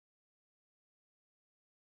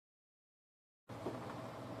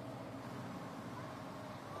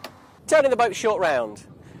Turning the boat short round.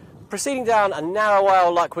 Proceeding down a narrow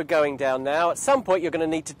aisle like we're going down now, at some point you're going to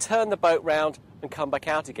need to turn the boat round and come back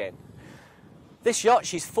out again. This yacht,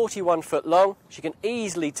 she's 41 foot long. She can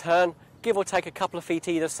easily turn, give or take a couple of feet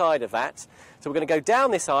either side of that. So we're going to go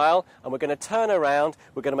down this aisle and we're going to turn around.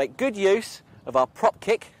 We're going to make good use of our prop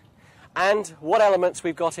kick and what elements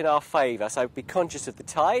we've got in our favour. So be conscious of the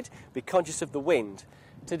tide, be conscious of the wind.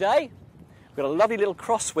 Today, we've got a lovely little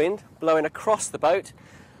crosswind blowing across the boat.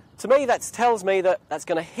 To me, that tells me that that's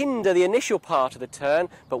going to hinder the initial part of the turn,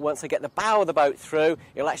 but once I get the bow of the boat through,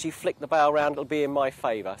 it'll actually flick the bow around, it'll be in my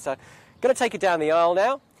favour. So, going to take it down the aisle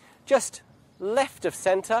now, just left of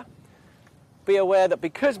centre. Be aware that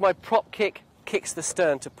because my prop kick kicks the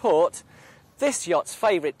stern to port, this yacht's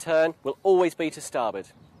favourite turn will always be to starboard.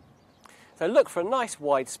 So look for a nice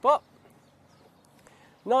wide spot,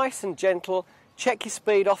 nice and gentle, check your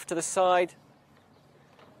speed off to the side,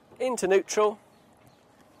 into neutral.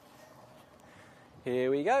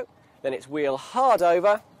 Here we go. Then it's wheel hard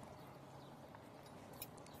over.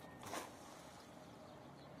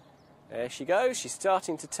 There she goes, she's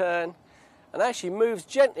starting to turn. And as she moves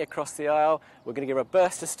gently across the aisle, we're going to give her a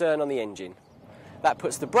burst astern on the engine. That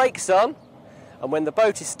puts the brakes on, and when the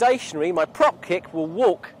boat is stationary, my prop kick will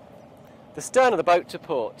walk the stern of the boat to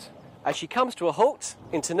port. As she comes to a halt,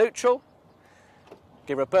 into neutral,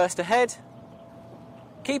 give her a burst ahead,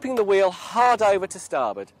 keeping the wheel hard over to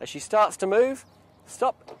starboard. As she starts to move,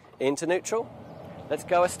 stop, into neutral. Let's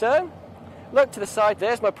go astern. Look to the side,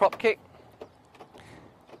 there's my prop kick.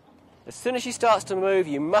 As soon as she starts to move,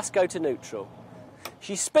 you must go to neutral.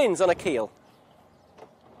 She spins on a keel.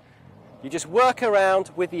 You just work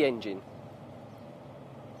around with the engine.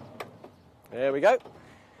 There we go.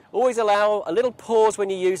 Always allow a little pause when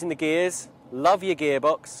you're using the gears. Love your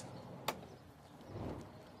gearbox.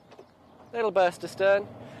 Little burst astern.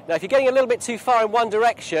 Now, if you're getting a little bit too far in one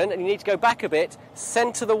direction and you need to go back a bit,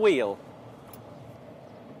 centre the wheel.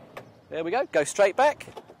 There we go. Go straight back.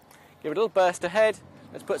 Give it a little burst ahead.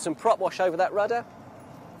 Let's put some prop wash over that rudder.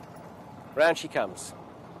 Round she comes.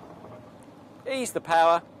 Ease the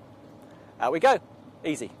power. Out we go.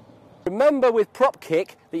 Easy. Remember with prop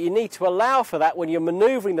kick that you need to allow for that when you're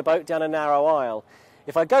manoeuvring the boat down a narrow aisle.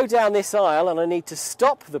 If I go down this aisle and I need to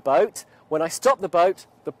stop the boat, when I stop the boat,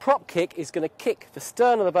 the prop kick is going to kick the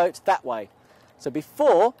stern of the boat that way. So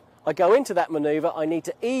before I go into that manoeuvre, I need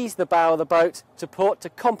to ease the bow of the boat to port to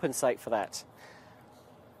compensate for that.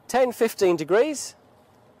 10-15 degrees.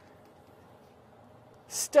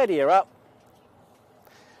 Steady her up.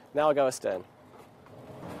 Now I go astern.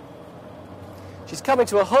 She's coming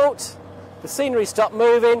to a halt. The scenery stopped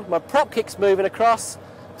moving. My prop kick's moving across.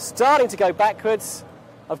 Starting to go backwards.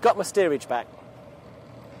 I've got my steerage back.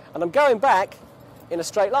 And I'm going back in a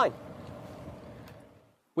straight line.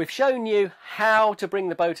 We've shown you how to bring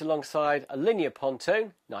the boat alongside a linear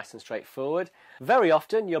pontoon, nice and straightforward. Very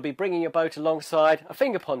often you'll be bringing your boat alongside a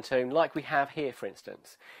finger pontoon like we have here, for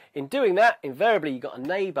instance. In doing that, invariably you've got a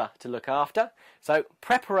neighbour to look after, so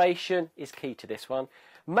preparation is key to this one.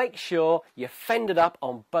 Make sure you're fended up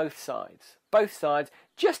on both sides,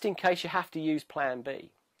 just in case you have to use plan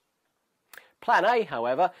B. Plan A,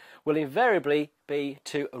 however, will invariably be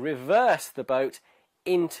to reverse the boat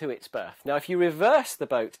into its berth. Now, if you reverse the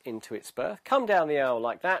boat into its berth, come down the aisle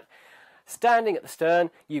like that, standing at the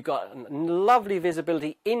stern, you've got lovely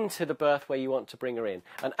visibility into the berth where you want to bring her in.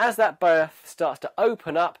 And as that berth starts to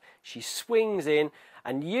open up, she swings in,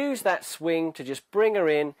 and use that swing to just bring her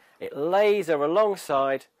in. It lays her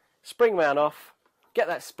alongside, spring mount off, get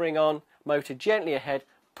that spring on, motor gently ahead,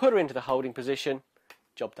 put her into the holding position,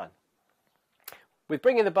 job done. With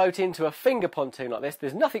bringing the boat into a finger pontoon like this,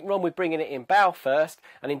 there's nothing wrong with bringing it in bow first,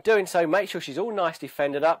 and in doing so, make sure she's all nicely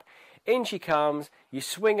fended up. In she comes, you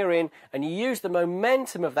swing her in, and you use the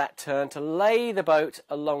momentum of that turn to lay the boat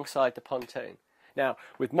alongside the pontoon. Now,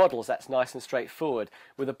 with models, that's nice and straightforward.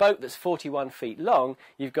 With a boat that's 41 feet long,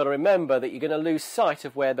 you've got to remember that you're going to lose sight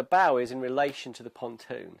of where the bow is in relation to the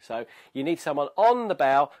pontoon. So you need someone on the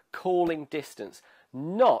bow calling distance,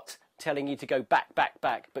 not telling you to go back,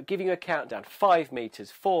 but giving you a countdown, 5 metres,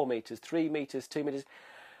 4 metres, 3 metres, 2 metres.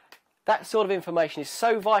 That sort of information is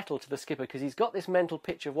so vital to the skipper because he's got this mental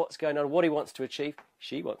picture of what's going on, what he wants to achieve,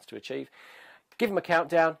 she wants to achieve. Give him a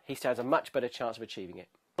countdown, he stands a much better chance of achieving it.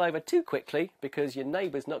 Over too quickly because your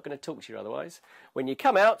neighbour's not going to talk to you otherwise. When you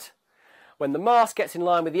come out, when the mast gets in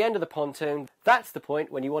line with the end of the pontoon, that's the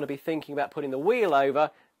point when you want to be thinking about putting the wheel over.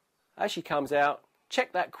 As she comes out,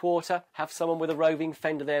 check that quarter, have someone with a roving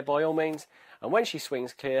fender there by all means, and when she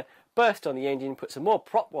swings clear, burst on the engine, put some more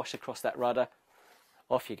prop wash across that rudder,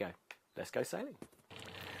 off you go. Let's go sailing.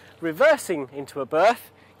 Reversing into a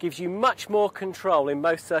berth gives you much more control in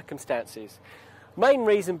most circumstances. Main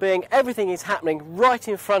reason being everything is happening right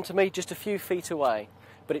in front of me, just a few feet away.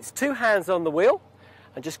 But it's 2 hands on the wheel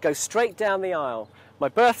and just go straight down the aisle. My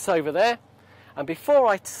berth's over there, and before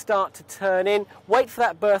I start to turn in, wait for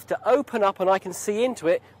that berth to open up and I can see into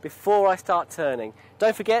it before I start turning.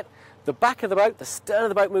 Don't forget, the back of the boat, the stern of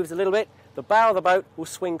the boat moves a little bit, the bow of the boat will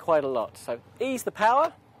swing quite a lot. So ease the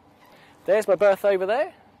power. There's my berth over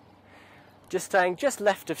there, just staying just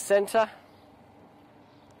left of centre.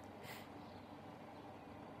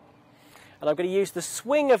 And I'm going to use the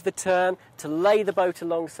swing of the turn to lay the boat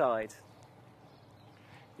alongside.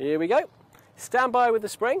 Here we go. Stand by with the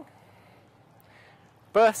spring.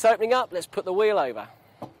 Berth's opening up, let's put the wheel over.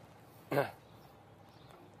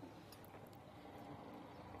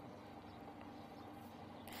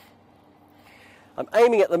 I'm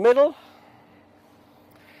aiming at the middle.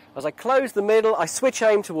 As I close the middle, I switch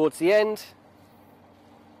aim towards the end.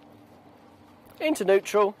 Into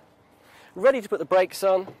neutral. Ready to put the brakes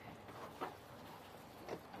on.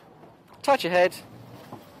 Touch ahead.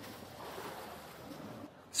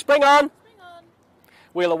 Spring on.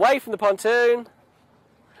 Wheel away from the pontoon.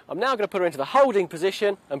 I'm now going to put her into the holding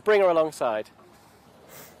position and bring her alongside.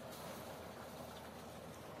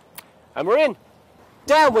 And we're in.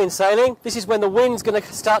 Downwind sailing, this is when the wind's going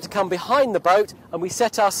to start to come behind the boat and we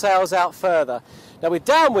set our sails out further. Now with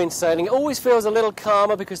downwind sailing, it always feels a little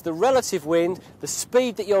calmer because the relative wind, the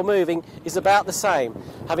speed that you're moving, is about the same.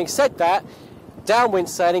 Having said that, downwind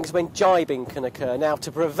sailing is when jibing can occur. Now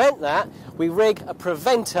to prevent that, we rig a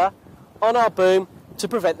preventer on our boom to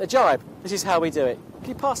prevent the jibe. This is how we do it. Can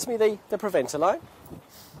you pass me the preventer line?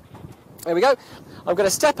 There we go. I'm going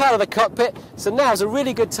to step out of the cockpit, so now's a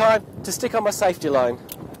really good time to stick on my safety line.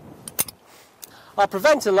 Our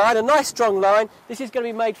preventer line, a nice strong line, this is going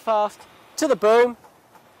to be made fast to the boom,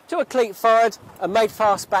 to a cleat forward, and made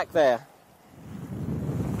fast back there.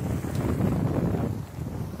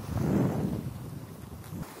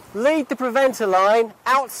 Lead the preventer line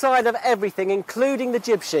outside of everything, including the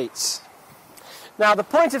jib sheets. Now the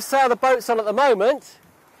point of sail the boat's on at the moment,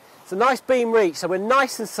 it's a nice beam reach, so we're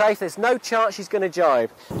nice and safe, there's no chance she's going to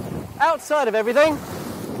jibe. Outside of everything,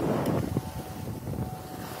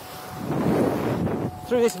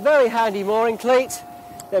 through this very handy mooring cleat,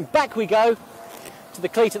 then back we go to the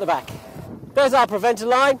cleat at the back. There's our preventer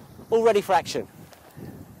line, all ready for action.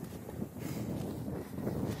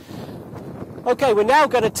 Okay, we're now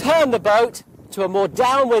going to turn the boat to a more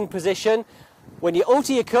downwind position. When you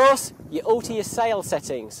alter your course, you alter your sail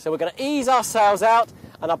settings. So we're going to ease our sails out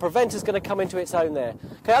and our preventer's going to come into its own there.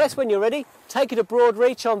 Okay, Alice, when you're ready, take it a broad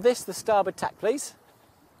reach on this, the starboard tack, please.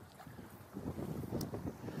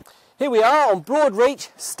 Here we are on broad reach,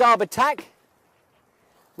 starboard tack.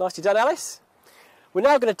 Nicely done, Alice. We're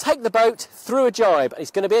now going to take the boat through a jibe.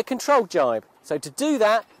 It's going to be a controlled jibe. So to do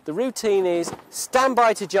that, the routine is stand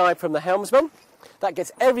by to jibe from the helmsman. That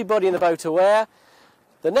gets everybody in the boat aware.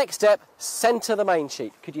 The next step, centre the main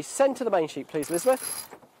sheet. Could you centre the main sheet, please, Elizabeth?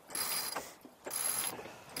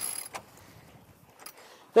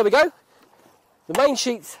 There we go. The main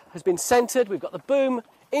sheet has been centred. We've got the boom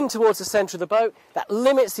in towards the centre of the boat. That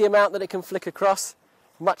limits the amount that it can flick across.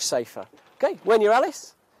 Much safer. Okay, when you're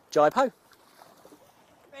Alice, jibe ho.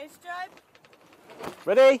 Race jibe.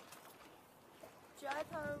 Ready? Jibe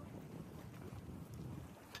ho.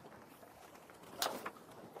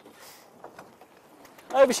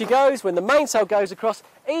 Over she goes. When the mainsail goes across,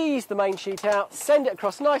 ease the main sheet out, send it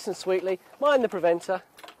across nice and sweetly, mind the preventer.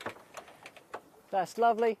 That's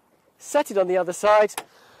lovely. Set it on the other side.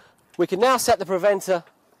 We can now set the preventer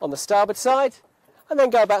on the starboard side and then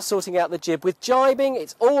go about sorting out the jib. With jibing,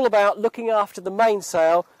 it's all about looking after the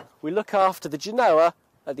mainsail. We look after the genoa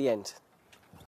at the end.